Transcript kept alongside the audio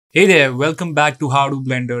Hey there, welcome back to How to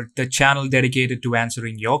Blender, the channel dedicated to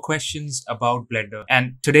answering your questions about Blender.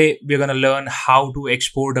 And today we're going to learn how to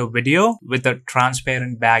export a video with a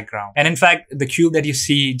transparent background. And in fact, the cube that you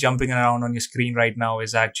see jumping around on your screen right now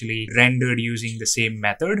is actually rendered using the same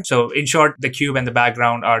method. So in short, the cube and the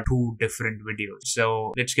background are two different videos.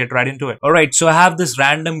 So let's get right into it. Alright, so I have this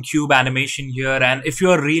random cube animation here, and if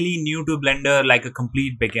you're really new to Blender, like a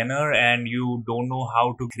complete beginner, and you don't know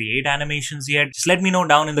how to create animations yet, just let me know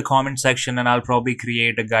down in the comment section and I'll probably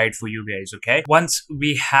create a guide for you guys. Okay, once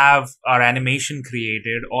we have our animation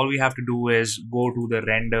created, all we have to do is go to the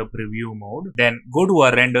render preview mode, then go to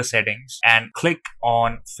our render settings and click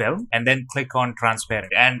on film, and then click on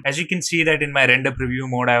transparent. And as you can see that in my render preview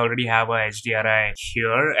mode, I already have a HDRI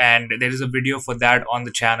here, and there is a video for that on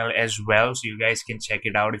the channel as well, so you guys can check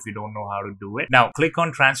it out if you don't know how to do it. Now click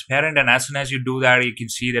on transparent, and as soon as you do that, you can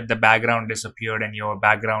see that the background disappeared and your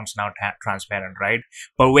background's now transparent, right?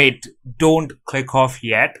 But wait, don't click off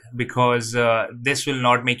yet, because this will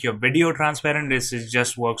not make your video transparent. This is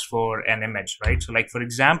just works for an image, right? So like for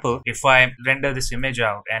example, if I render this image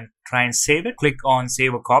out and try and save it, click on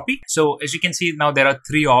save a copy. So as you can see now, there are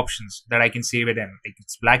three options that I can save it in. Like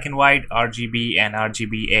it's black and white, RGB, and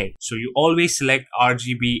RGBA. So you always select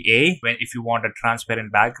RGBA if you want a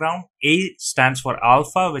transparent background. A stands for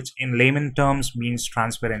alpha, which in layman terms means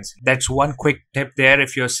transparency. That's one quick tip there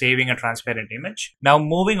if you're saving a transparent image. Now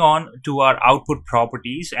moving on to our output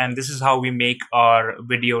properties, and this is how we make our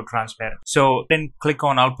video transparent. So then click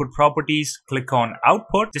on output properties, click on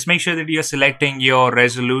output. Just make sure that you're selecting your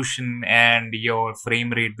resolution and your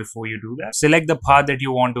frame rate before you do that. Select the path that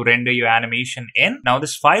you want to render your animation in. Now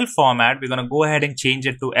this file format, we're going to go ahead and change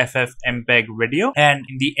it to FFmpeg video, and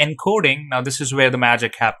in the encoding, now this is where the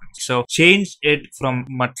magic happens. So change it from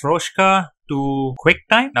Matryoshka to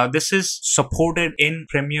QuickTime. Now this is supported in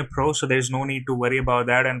Premiere Pro, so there's no need to worry about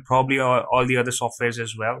that, and probably all the other softwares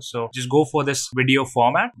as well. So just go for this video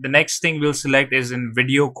format. The next thing we'll select is in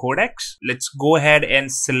video codecs. Let's go ahead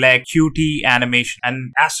and select QT animation,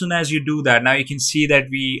 and as soon as you do that, now you can see that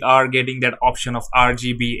we are getting that option of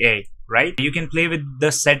RGBA. Right? You can play with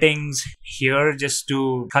the settings here just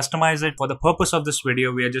to customize it. For the purpose of this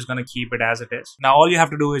video, we are just going to keep it as it is. Now all you have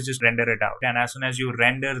to do is just render it out, and as soon as you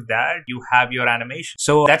render that, you have your animation.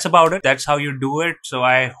 So that's about it. That's how you do it. So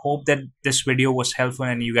I hope that this video was helpful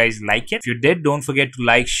and you guys like it. If you did, don't forget to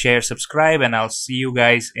like, share, subscribe, and I'll see you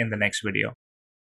guys in the next video.